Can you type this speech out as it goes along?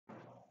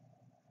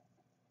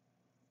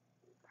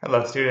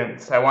Hello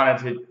students, I wanted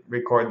to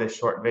record this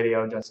short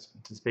video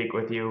just to speak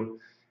with you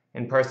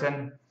in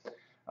person,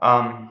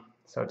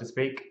 so to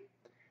speak.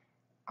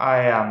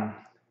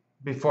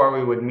 Before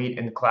we would meet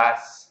in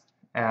class,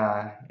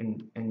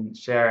 in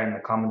share in the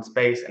common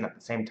space and at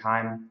the same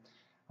time,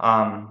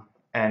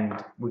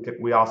 and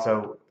we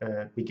also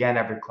began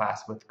every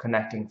class with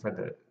connecting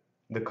for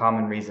the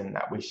common reason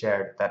that we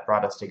shared that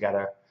brought us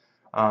together.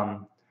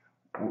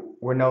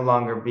 We're no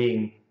longer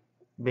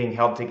being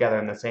held together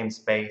in the same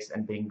space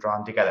and being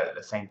drawn together at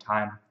the same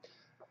time,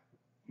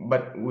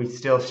 but we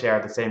still share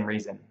the same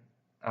reason,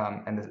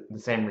 and the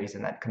same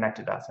reason that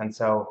connected us. And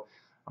so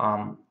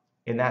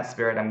in that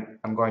spirit,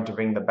 I'm going to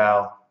ring the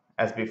bell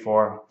as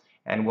before,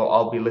 and we'll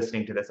all be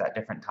listening to this at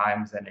different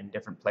times and in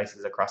different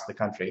places across the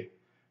country.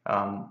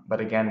 But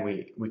again,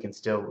 we can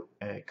still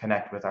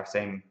connect with our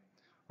same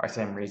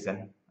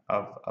reason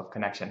of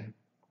connection.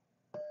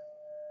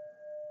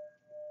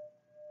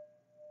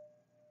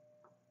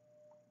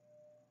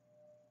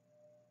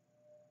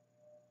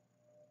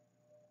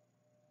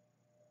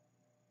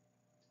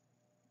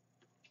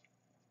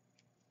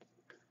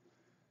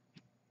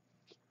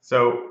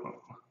 So,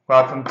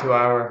 welcome to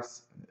our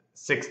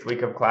 6th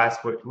week of class.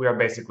 We are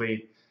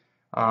basically,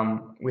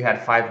 we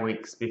had 5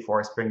 weeks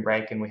before spring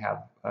break, and we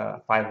have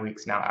 5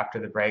 weeks now after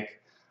the break.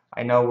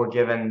 I know we're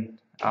given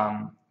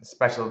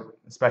special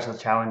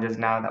challenges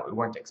now that we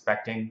weren't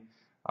expecting.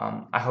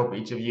 I hope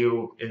each of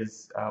you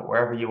is,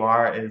 wherever you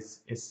are,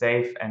 is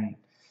safe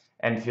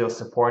and feels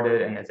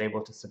supported and is able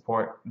to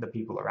support the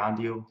people around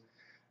you.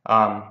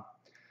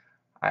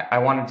 I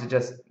wanted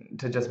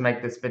to just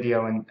make this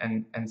video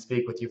and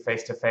speak with you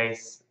face to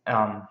face.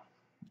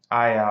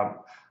 I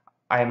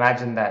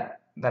imagine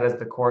that as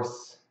the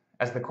course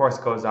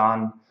goes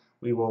on,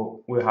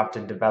 we'll have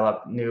to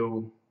develop a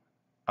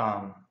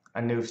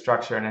new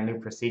structure and a new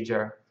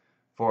procedure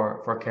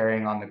for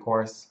carrying on the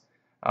course.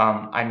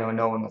 I know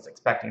no one was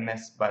expecting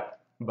this, but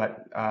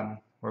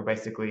we're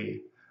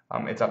basically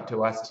it's up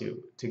to us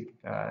to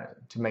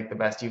make the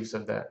best use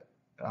of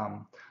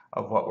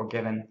what we're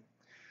given.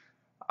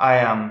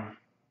 I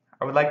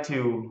would like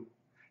to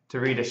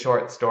read a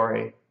short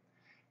story,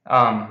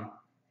 and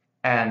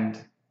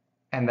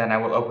then I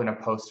will open a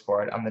post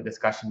for it on the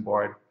discussion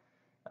board.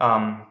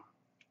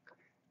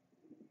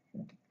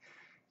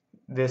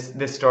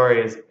 This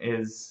story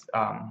is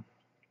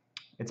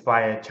it's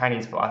by a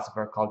Chinese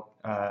philosopher called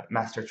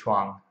Master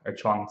Chuang, or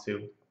Chuang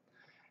Tzu,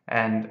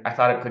 and I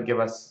thought it could give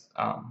us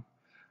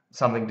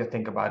something to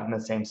think about in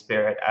the same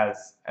spirit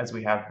as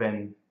we have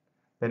been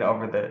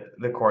over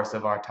the course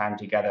of our time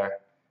together.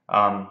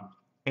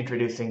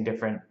 Introducing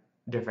different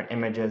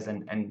images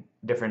and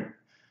different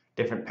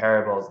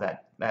parables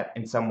that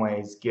in some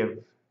ways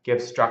give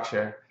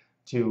structure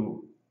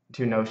to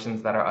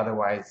notions that are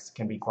otherwise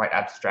can be quite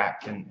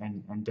abstract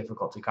and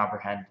difficult to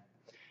comprehend.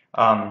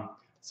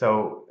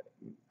 So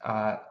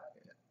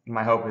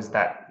my hope is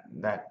that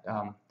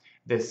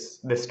this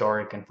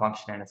story can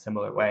function in a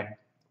similar way,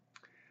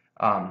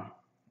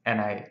 and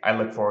I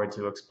look forward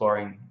to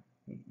exploring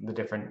the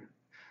different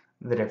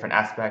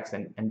aspects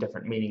and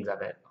different meanings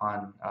of it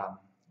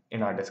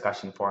in our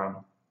discussion forum.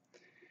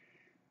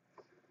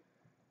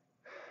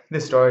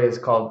 This story is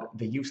called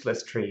The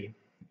Useless Tree.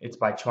 It's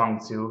by Chuang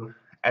Tzu,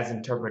 as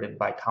interpreted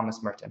by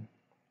Thomas Merton.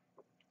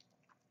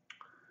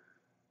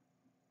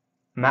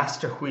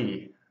 Master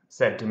Hui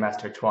said to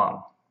Master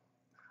Chuang,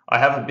 "I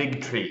have a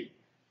big tree,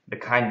 the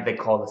kind they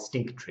call the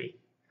stink tree.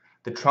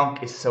 The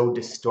trunk is so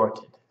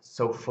distorted,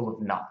 so full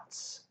of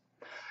knots.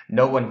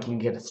 No one can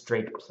get a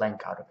straight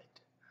plank out of it.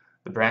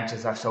 The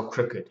branches are so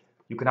crooked,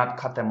 you cannot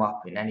cut them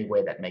up in any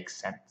way that makes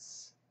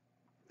sense.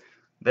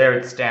 There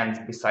it stands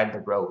beside the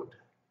road.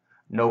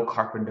 No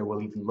carpenter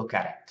will even look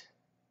at it.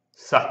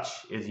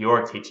 Such is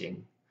your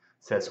teaching,"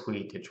 says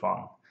Hui to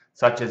Chuang.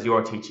 "Such is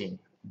your teaching,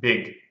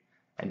 big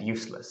and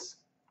useless."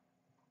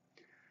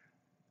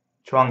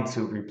 Chuang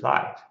Tzu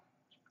replied,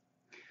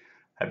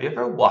 "Have you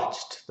ever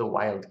watched the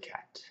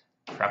wildcat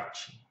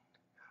crouching,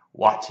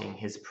 watching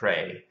his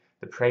prey?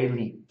 The prey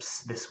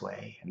leaps this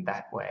way and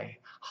that way,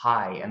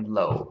 high and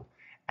low,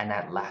 and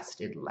at last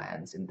it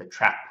lands in the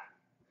trap.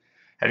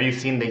 Have you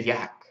seen the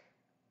yak?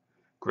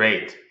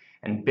 Great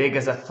and big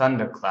as a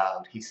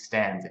thundercloud he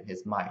stands in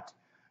his might.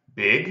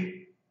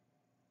 Big,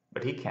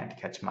 but he can't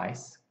catch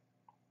mice.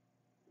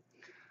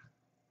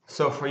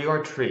 So for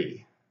your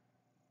tree,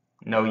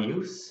 no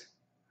use?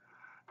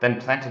 Then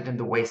plant it in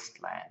the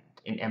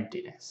wasteland, in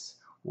emptiness.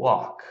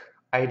 Walk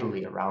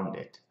idly around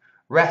it.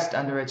 Rest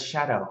under its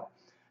shadow.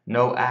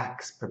 No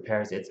axe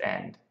prepares its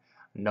end.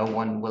 No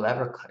one will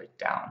ever cut it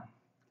down.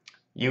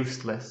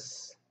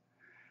 Useless.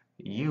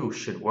 You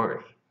should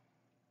worry."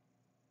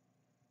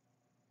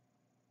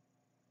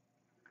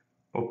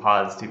 We'll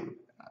pause to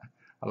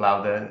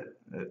allow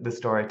the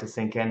story to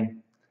sink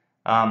in,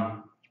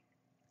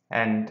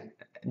 and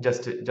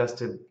just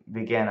to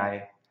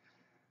begin,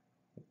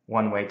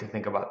 one way to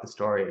think about the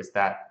story is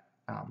that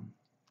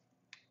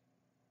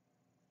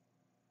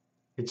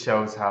it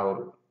shows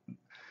how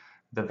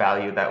the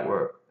value that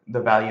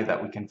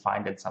we can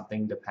find in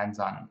something depends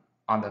on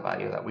the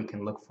value that we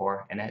can look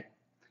for in it.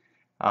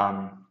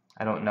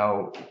 I don't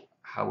know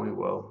how we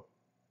will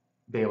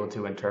be able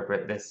to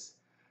interpret this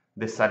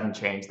sudden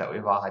change that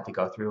we've all had to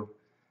go through,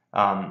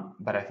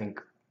 but I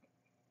think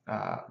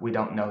we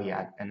don't know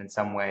yet, and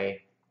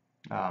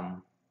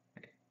um,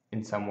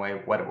 in some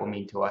way, what it will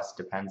mean to us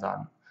depends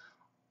on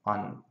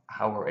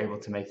how we're able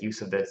to make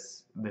use of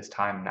this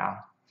time now.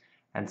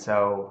 And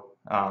so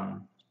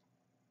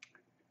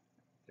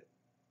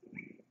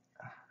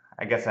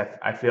I guess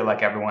I feel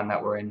like everyone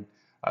that we're in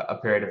a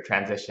period of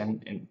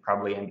transition,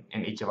 probably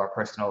in each of our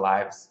personal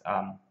lives,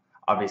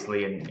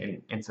 obviously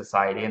in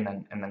society, and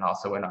then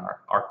also in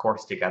our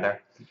course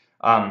together.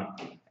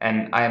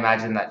 And I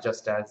imagine that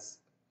just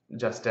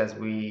as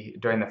we,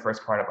 during the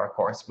first part of our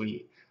course,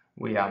 we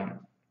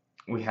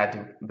had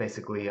to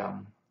basically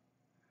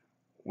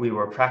we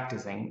were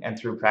practicing, and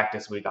through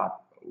practice we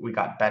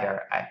got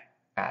better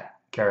at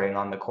carrying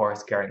on the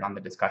course, carrying on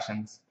the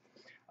discussions.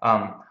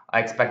 I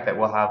expect that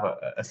we'll have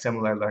a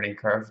similar learning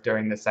curve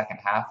during the second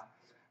half.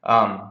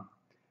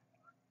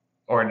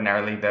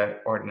 Ordinarily,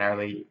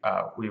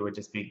 we would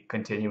just be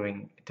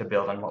continuing to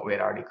build on what we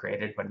had already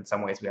created, but in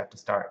some ways we have to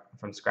start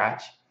from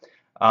scratch.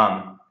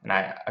 And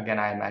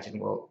I imagine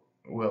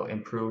we'll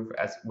improve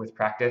with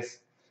practice.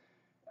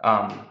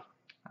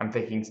 I'm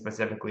thinking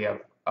specifically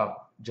of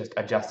just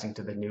adjusting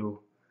to the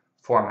new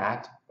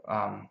format,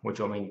 which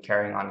will mean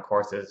carrying on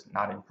courses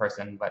not in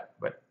person,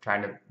 but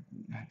trying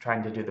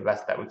to do the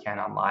best that we can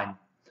online.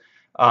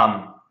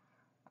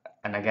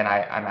 And again,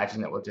 I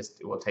imagine that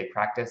it will take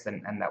practice,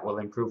 and that will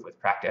improve with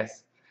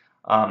practice.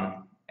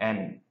 And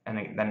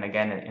then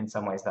again, in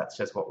some ways, that's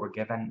just what we're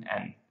given,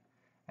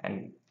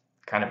 and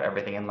kind of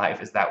everything in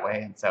life is that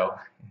way. And so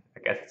I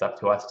guess it's up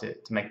to us to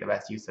make the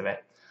best use of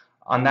it.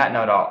 On that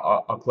note,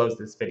 I'll close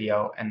this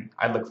video, and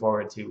I look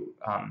forward to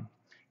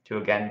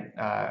again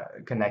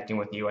connecting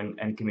with you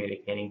and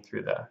communicating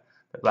through the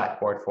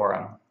Blackboard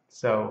forum.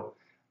 So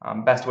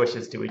best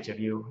wishes to each of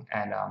you,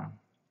 and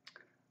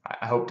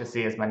I hope to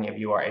see as many of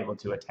you are able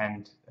to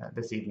attend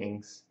this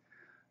evening's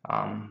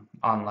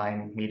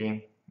online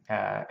meeting,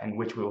 and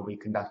which we will be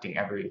conducting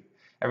every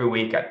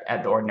week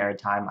at the ordinary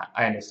time.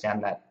 I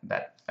understand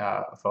that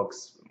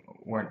folks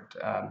weren't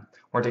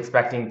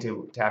expecting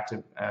to have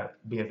to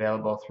be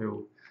available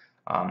through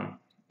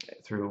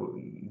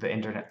the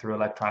internet, through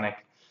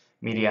electronic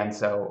media, and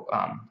so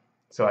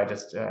I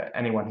just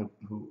anyone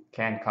who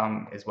can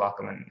come is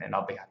welcome, and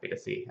I'll be happy to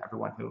see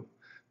everyone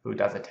who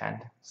does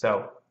attend.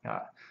 So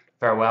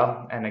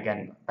farewell, and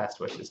again, best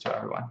wishes to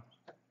everyone.